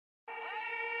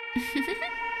I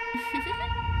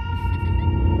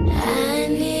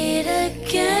need a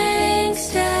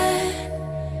gangster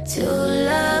to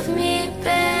love me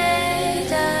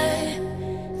better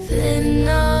than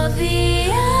all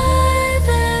the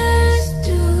others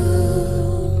do,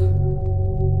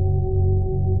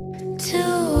 to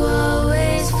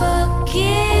always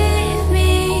forgive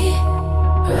me,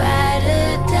 ride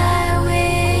or die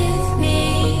with me.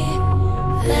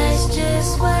 That's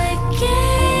just what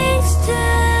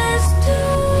gangsters do.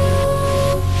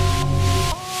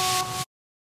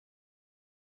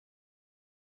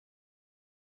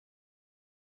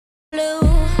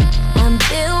 I'm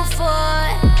built for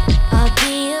all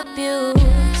the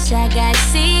abuse. I got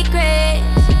secrets.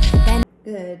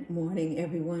 Good morning,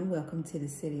 everyone. Welcome to the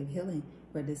City of Healing,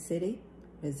 where the city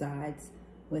resides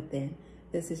within.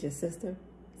 This is your sister,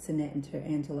 Senator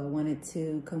Angela. I wanted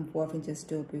to come forth and just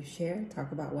do a brief share,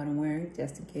 talk about what I'm wearing,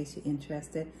 just in case you're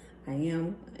interested. I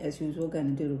am, as usual,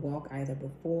 going to do the walk either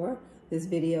before this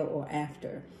video or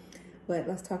after. But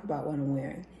let's talk about what I'm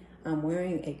wearing. I'm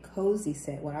wearing a cozy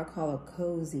set, what I call a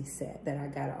cozy set that I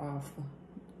got off,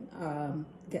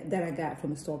 that I got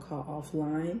from a store called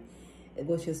Offline,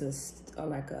 which is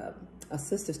like a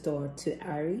sister store to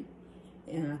Irie,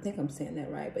 and I think I'm saying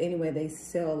that right. But anyway, they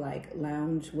sell like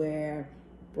loungewear,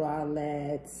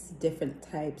 bralettes, different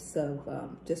types of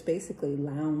just basically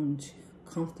lounge,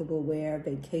 comfortable wear,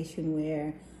 vacation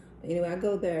wear. Anyway, I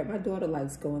go there. My daughter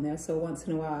likes going there, so once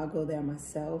in a while I'll go there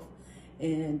myself.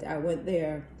 And I went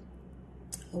there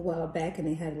a while back, and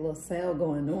they had a little sale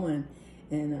going on,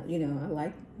 and you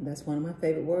know, that's one of my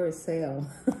favorite words, sale.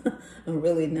 I'm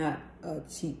really not a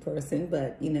cheap person,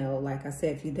 but you know, like I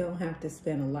said, if you don't have to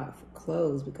spend a lot for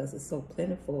clothes because it's so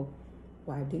plentiful,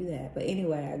 why do that? But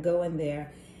anyway, I go in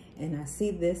there and I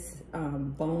see this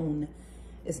bone.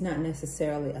 It's not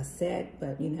necessarily a set,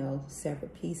 but you know,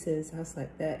 separate pieces. I was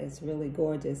like, that is really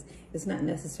gorgeous. It's not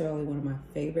necessarily one of my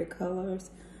favorite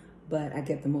colors, but I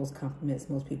get the most compliments.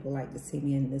 Most people like to see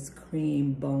me in this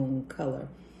cream bone color,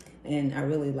 and I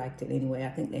really liked it anyway. I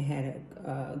think they had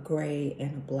a gray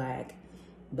and a black,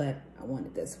 but I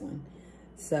wanted this one.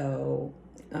 So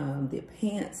the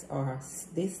pants are,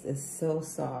 this is so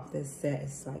soft. This set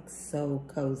is like so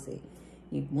cozy.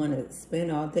 You want to spend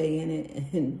all day in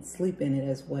it and sleep in it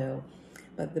as well.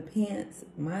 But the pants,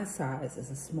 my size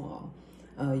is a small.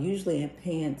 Usually in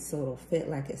pants, so it'll fit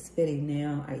like it's fitting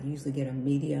now, I usually get a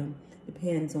medium.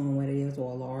 Depends on what it is,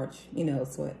 or a large, you know,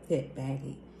 so it fit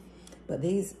baggy. But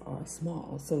these are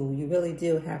small, so you really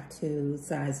do have to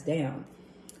size down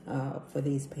for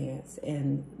these pants.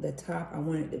 And the top, I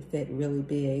wanted to fit really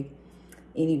big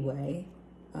anyway,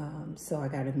 so I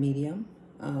got a medium.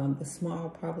 The small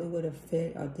probably would have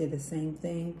fit or did the same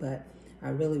thing, but I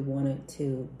really wanted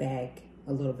to bag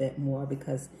a little bit more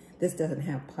because this doesn't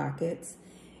have pockets,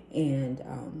 and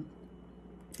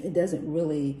it doesn't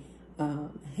really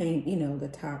hang, you know, the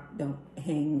top don't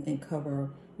hang and cover,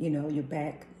 you know, your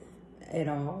back at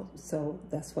all. So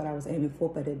that's what I was aiming for,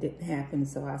 but it didn't happen.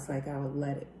 So I was like, I'll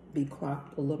let it be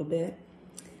cropped a little bit.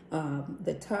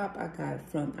 The top I got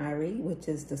from Irie, which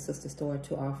is the sister store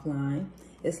to Offline.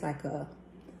 It's like a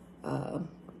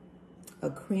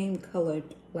cream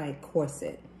colored like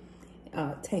corset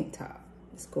tank top.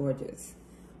 It's gorgeous.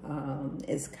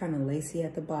 It's kind of lacy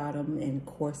at the bottom and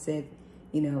corset,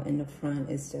 you know, in the front.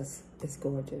 It's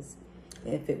gorgeous.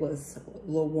 If it was a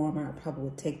little warmer, I probably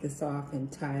would take this off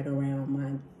and tie it around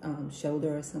my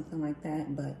shoulder or something like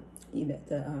that. But you know,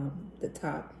 the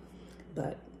top,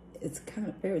 but it's kind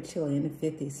of very chilly, in the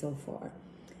 50s so far.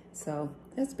 So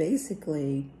that's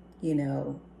basically, you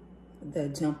know, the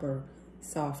jumper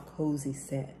soft cozy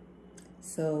set.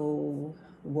 So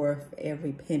worth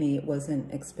every penny. It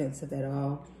wasn't expensive at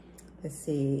all. Let's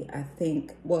see, I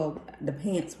think, well, the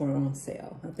pants were on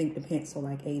sale. I think the pants were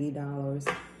like $80,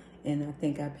 and I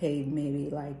think I paid maybe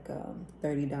like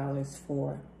 $30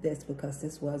 for this because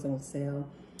this was on sale.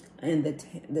 And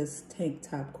this tank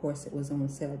top corset was on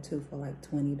sale too for like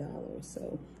 $20.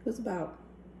 So it was about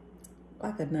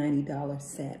like a $90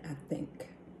 set, I think,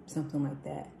 something like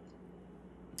that.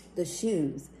 The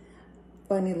shoes,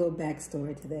 funny little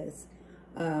backstory to this.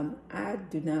 I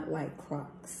do not like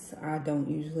Crocs. I don't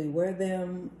usually wear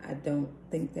them. I don't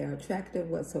think they're attractive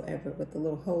whatsoever with the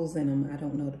little holes in them. I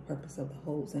don't know the purpose of the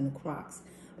holes in the Crocs.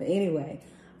 But anyway,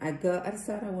 I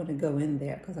decided I want to go in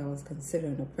there because I was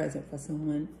considering a present for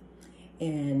someone.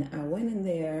 And I went in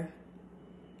there,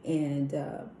 and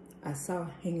I saw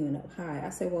hanging up high. I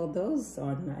said, well, those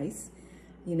are nice.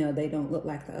 You know, they don't look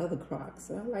like the other Crocs.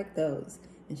 So I like those.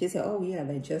 And she said, oh yeah,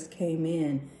 they just came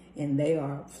in and they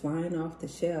are flying off the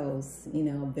shelves, you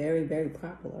know, very, very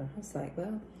popular. I was like,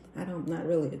 well, not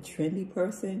really a trendy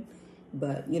person,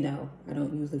 but you know, I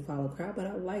don't usually follow crowd, but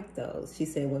I like those. She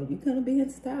said, well, you're gonna be in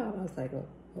style. I was like, oh,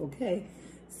 okay.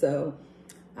 So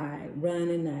I run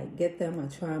and I get them,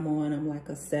 I try them on. I'm like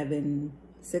a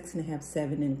 6.5,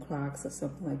 7 in Crocs or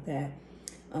something like that,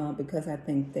 because I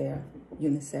think they're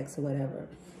unisex or whatever.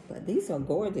 But these are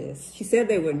gorgeous. She said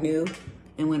they were new,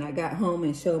 and when I got home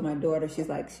and showed my daughter, she's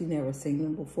like, she never seen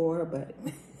them before, but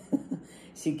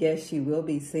she guessed she will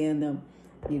be seeing them,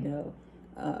 you know,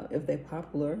 if they're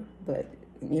popular. But,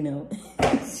 you know,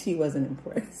 she wasn't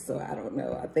impressed, so I don't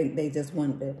know. I think they just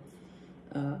wanted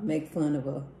to make fun of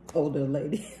a older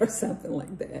lady or something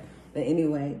like that. But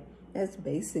anyway, that's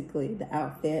basically the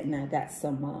outfit. And I got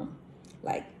some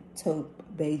like taupe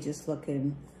beiges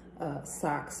looking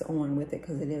socks on with it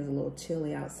because it is a little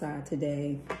chilly outside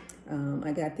today.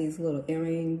 I got these little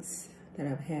earrings that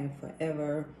I've had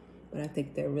forever, but I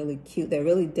think they're really cute. They're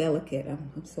really delicate.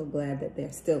 I'm so glad that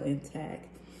they're still intact.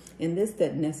 And this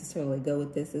doesn't necessarily go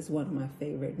with this. It's one of my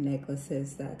favorite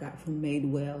necklaces that I got from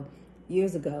Madewell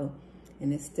years ago,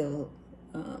 and it's still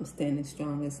standing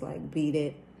strong. It's like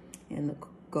beaded, and the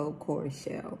gold cord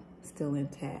shell still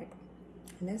intact.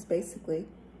 And that's basically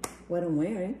what I'm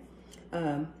wearing.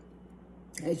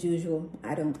 As usual,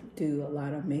 I don't do a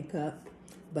lot of makeup,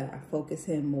 but I focus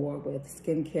in more with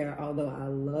skincare, although I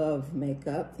love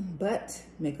makeup, but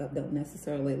makeup don't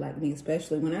necessarily like me,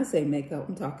 especially when I say makeup,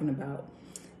 I'm talking about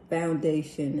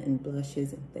foundation and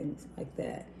blushes and things like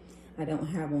that. I don't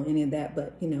have on any of that,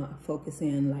 but you know, I focus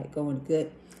in like going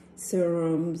good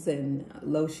serums and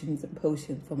lotions and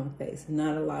potions for my face.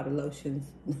 Not a lot of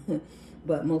lotions,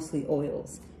 but mostly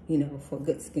oils, you know, for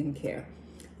good skincare.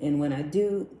 And when I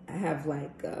do, I have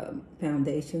like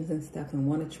foundations and stuff and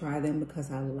want to try them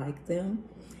because I like them.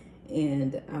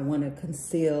 And I want to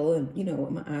conceal, and you know,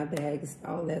 with my eye bags,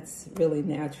 all that's really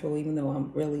natural, even though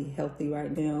I'm really healthy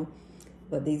right now.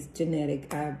 But these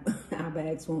genetic eye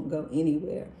bags won't go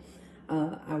anywhere.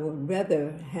 I would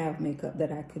rather have makeup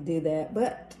that I could do that,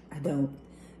 but I don't.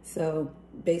 So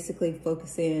basically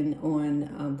focusing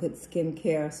on good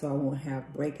skincare so I won't have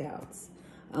breakouts.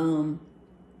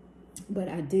 But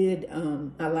I did,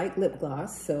 I like lip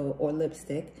gloss, or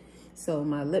lipstick. So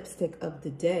my lipstick of the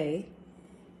day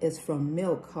is from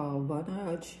Milk, called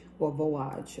Voyage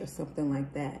or something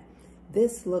like that.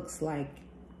 This looks like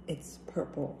it's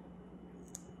purple,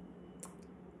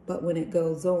 but when it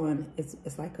goes on, it's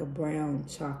like a brown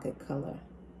chocolate color.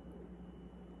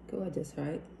 Gorgeous,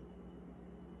 right?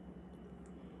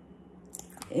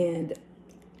 And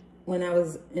when I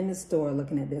was in the store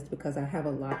looking at this, because I have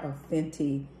a lot of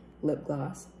Fenty lip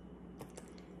gloss,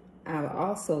 I was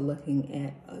also looking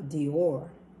at a Dior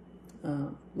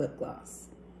lip gloss.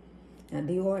 Now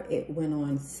Dior, it went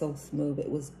on so smooth. It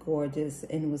was gorgeous,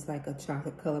 and it was like a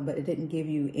chocolate color, but it didn't give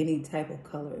you any type of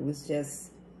color. It was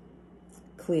just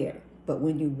clear. But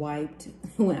when you wiped,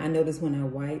 I noticed when I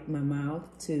wiped my mouth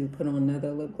to put on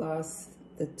another lip gloss,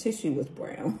 the tissue was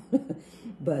brown.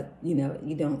 But you know,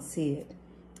 you don't see it,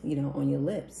 you know, on your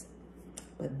lips.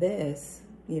 But this,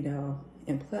 you know,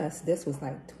 and plus this was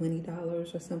like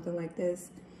 $20 or something like this,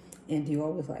 and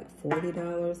Dior was like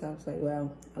 $40. I was like,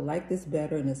 well, I like this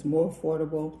better, and it's more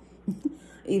affordable.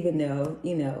 Even though,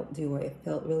 you know, Dior, it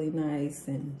felt really nice,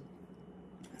 and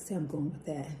I said I'm going with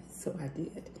that, so I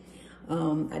did.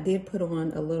 I did put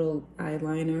on a little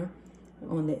eyeliner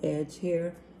on the edge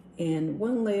here, and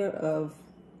one layer of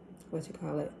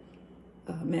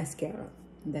mascara.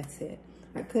 That's it.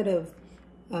 I could have,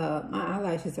 my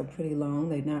eyelashes are pretty long.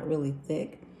 They're not really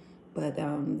thick, but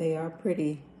they are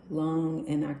pretty long,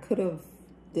 and I could have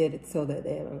did it so that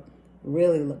they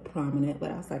really look prominent,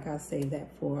 but I was like, I'll save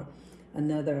that for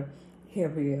another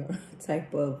heavier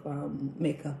type of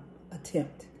makeup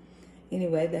attempt.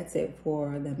 Anyway, that's it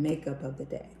for the makeup of the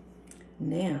day.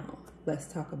 Now, let's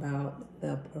talk about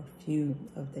the perfume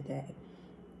of the day.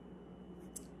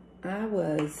 I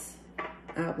was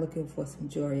out looking for some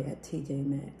jewelry at TJ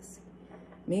Maxx.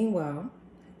 Meanwhile,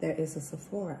 there is a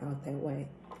Sephora out that way.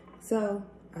 So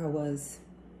I was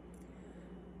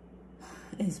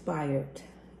inspired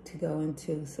to go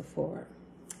into Sephora.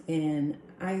 And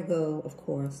I go, of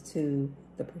course, to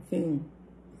the perfume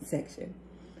section.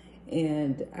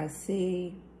 And I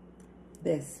see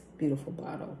this beautiful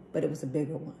bottle, but it was a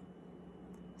bigger one.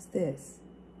 What's this?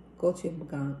 Dolce &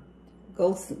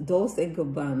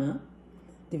 Gabbana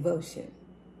Devotion.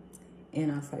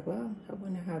 And I was like, well, I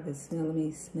wonder how this smells. Let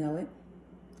me smell it.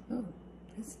 Oh,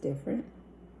 that's different.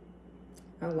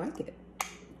 I like it.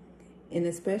 And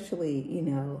especially, you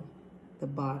know, the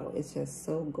bottle. It's just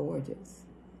so gorgeous.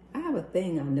 I have a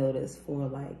thing I noticed for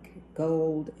like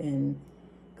gold and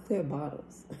clear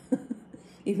bottles.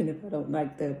 Even if I don't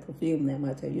like the perfume that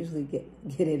much, I usually get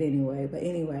it anyway. But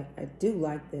anyway, I do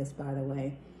like this, by the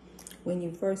way. When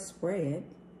you first spray it,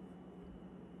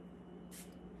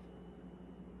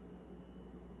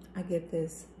 I get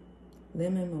this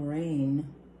lemon meringue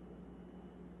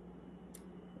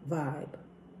vibe.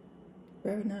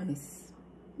 Very nice.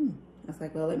 I was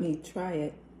like, well, let me try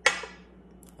it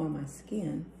on my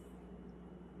skin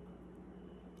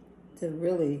to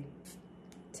really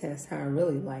test how I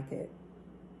really like it.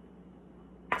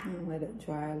 And let it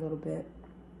dry a little bit.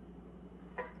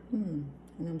 And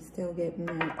I'm still getting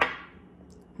that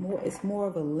it's more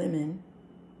of a lemon,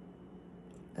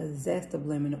 a zest of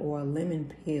lemon or a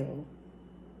lemon peel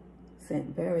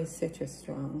scent, very citrus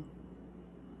strong.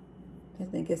 I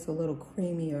think it's a little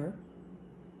creamier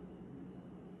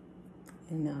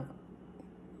and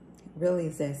really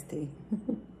zesty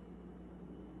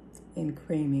and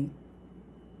creamy.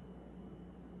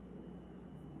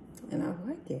 And I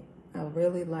like it. I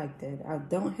really liked it. I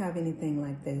don't have anything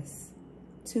like this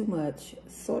too much,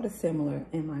 sort of similar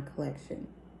in my collection.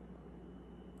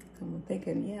 So I'm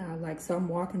thinking, yeah, so I'm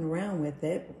walking around with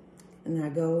it, and I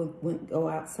go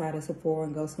outside of Sephora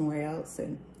and go somewhere else,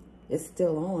 and it's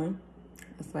still on.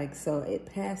 It's like, so it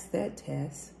passed that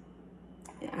test.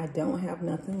 I don't have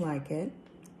nothing like it.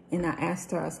 And I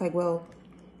asked her, I was like, well,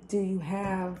 do you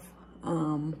have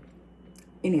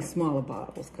any smaller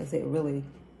bottles? Because it really,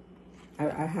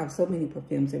 I have so many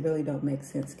perfumes, it really don't make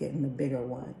sense getting the bigger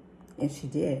one. And she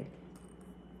did.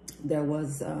 There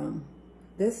was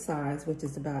this size, which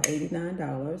is about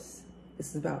 $89. This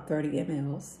is about 30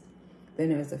 mLs. Then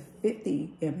there's a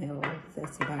 50 ml,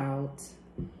 that's about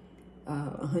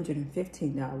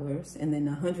 $115. And then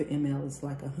 100 ml is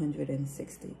like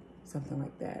 $160, something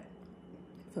like that,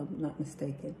 if I'm not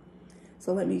mistaken.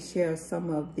 So let me share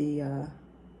some of the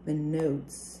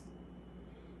notes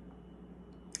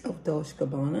of Dolce &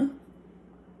 Gabbana.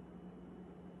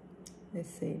 Let's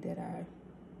see,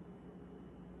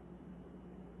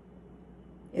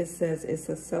 it says it's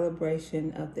a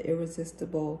celebration of the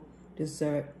irresistible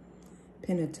dessert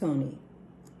panettone,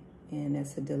 and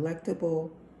it's a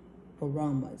delectable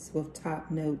aromas with top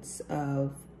notes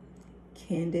of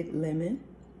candied lemon,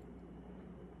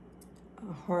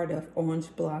 a heart of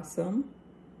orange blossom,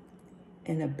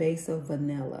 and a base of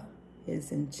vanilla.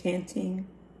 It's enchanting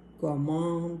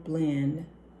gourmand blend,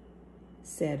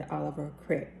 said Oliver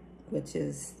Crick, which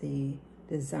is the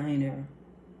designer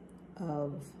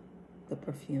of the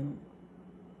perfume.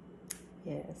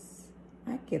 Yes,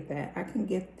 I get that. I can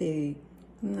get the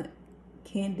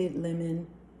candied lemon,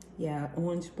 yeah,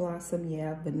 orange blossom,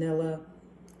 yeah, vanilla,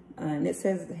 and it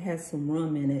says it has some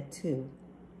rum in it too.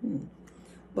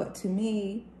 But to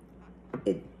me,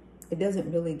 it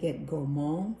doesn't really get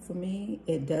gourmand for me.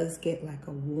 It does get like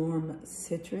a warm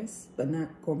citrus, but not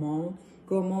gourmand.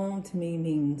 Gourmand to me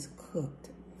means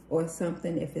cooked or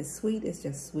something. If it's sweet, it's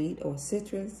just sweet or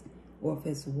citrus. Or if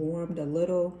it's warmed a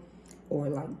little or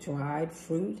like dried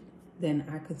fruit, then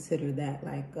I consider that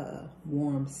like a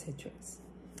warm citrus.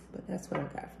 But that's what I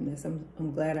got from this. I'm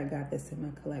glad I got this in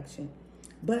my collection.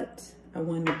 But I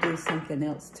wanted to do something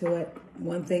else to it.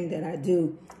 One thing that I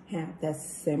do have that's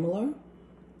similar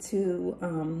to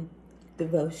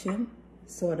Devotion,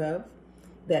 sort of,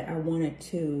 that I wanted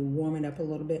to warm it up a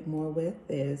little bit more with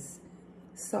is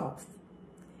Soft.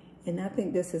 And I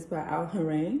think this is by Al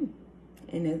Hareng,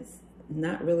 and it's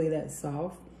not really that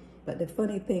soft. But the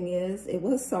funny thing is, it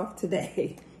was soft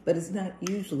today, but it's not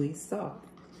usually soft.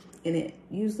 And it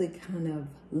usually kind of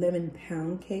lemon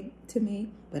pound cake to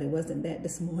me, but it wasn't that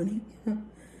this morning.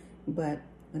 But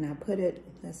when I put it,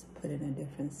 let's put it in a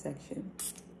different section.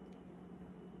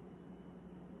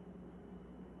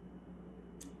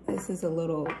 This is a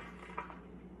little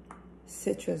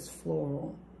citrus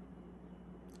floral.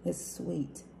 It's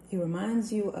sweet. It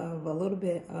reminds you of a little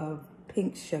bit of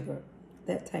pink sugar,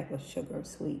 that type of sugar,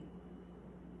 sweet.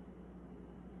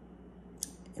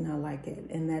 And I like it.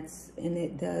 And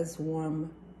it does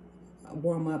warm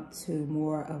up to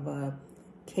more of a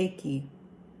cakey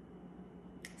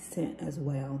scent as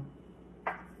well.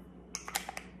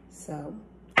 So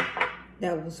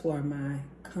that was for my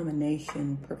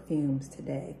combination perfumes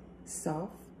today.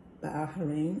 Soft by Al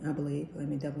Hareng, I believe. Let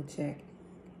me double check.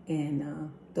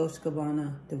 And Dolce &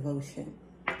 Gabbana Devotion.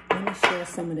 Let me share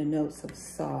some of the notes of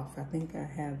Soft. I think I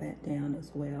have that down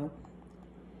as well,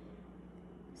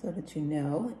 so that you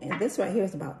know. And this right here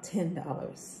is about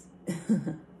 $10.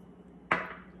 And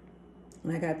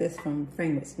I got this from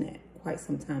Fragrance Net quite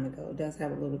some time ago. It does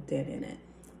have a little dent in it.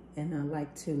 And I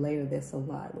like to layer this a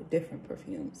lot with different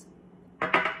perfumes.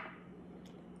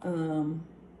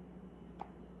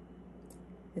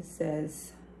 It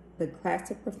says, The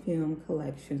Classic Perfume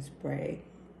Collection Spray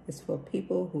is for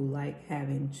people who like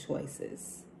having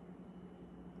choices.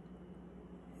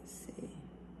 Let's see.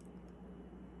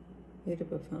 Eau de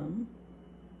Parfum.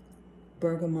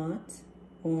 Bergamot,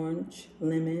 orange,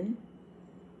 lemon,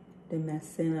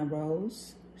 Damascena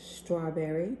rose,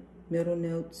 strawberry, middle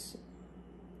notes,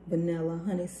 vanilla,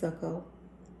 honeysuckle,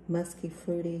 musky,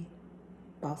 fruity,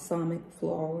 balsamic,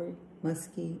 floral,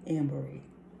 musky, ambery.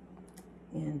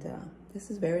 And this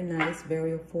is very nice,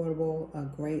 very affordable, a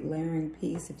great layering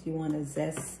piece if you want to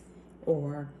zest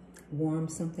or warm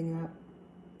something up.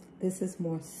 This is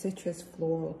more citrus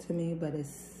floral to me, but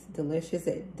it's delicious.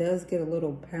 It does get a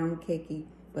little pound cakey,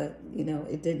 but you know,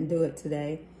 it didn't do it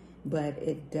today. But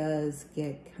it does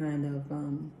get kind of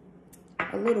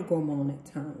a little gourmand at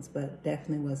times, but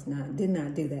definitely did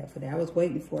not do that for that. I was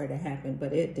waiting for it to happen,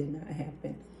 but it did not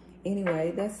happen.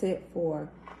 Anyway, that's it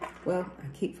for, well, I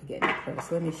keep forgetting the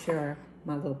purse. Let me share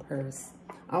my little purse.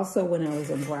 Also, when I was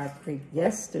in Bride Creek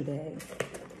yesterday,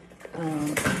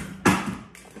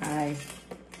 I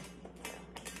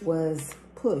was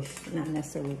pushed, not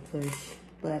necessarily pushed,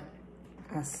 but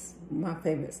my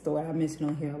favorite store I mention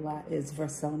on here a lot is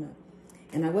Versona.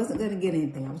 And I wasn't going to get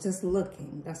anything. I was just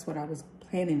looking. That's what I was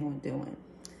planning on doing.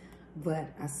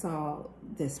 But I saw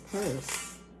this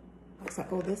purse. I was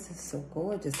like, oh, this is so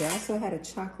gorgeous. They also had a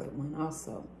chocolate one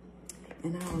also.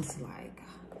 And I was like,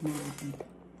 man,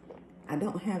 I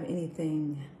don't have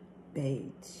anything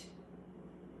beige.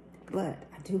 But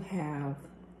I do have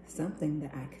something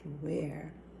that I could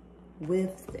wear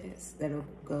with this that'll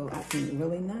go, I think,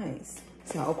 really nice.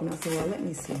 So I opened up and said, well, let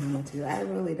me see how much it is. I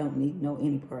really don't need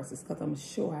any purses because I'm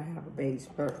sure I have a beige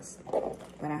purse.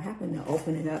 But I happened to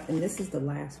open it up, and this is the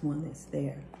last one that's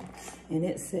there. And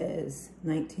it says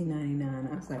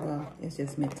 $19.99. I was like, well, it's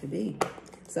just meant to be.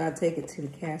 So I take it to the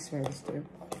cash register.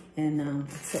 And I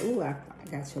said, ooh, I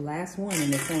got your last one,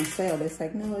 and it's on sale. They're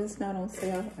like, no, it's not on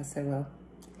sale. I said, well,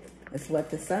 it's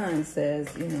what the sign says,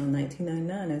 you know,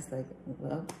 $19.99. It's like,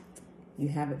 well, you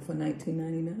have it for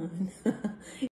 $19.99.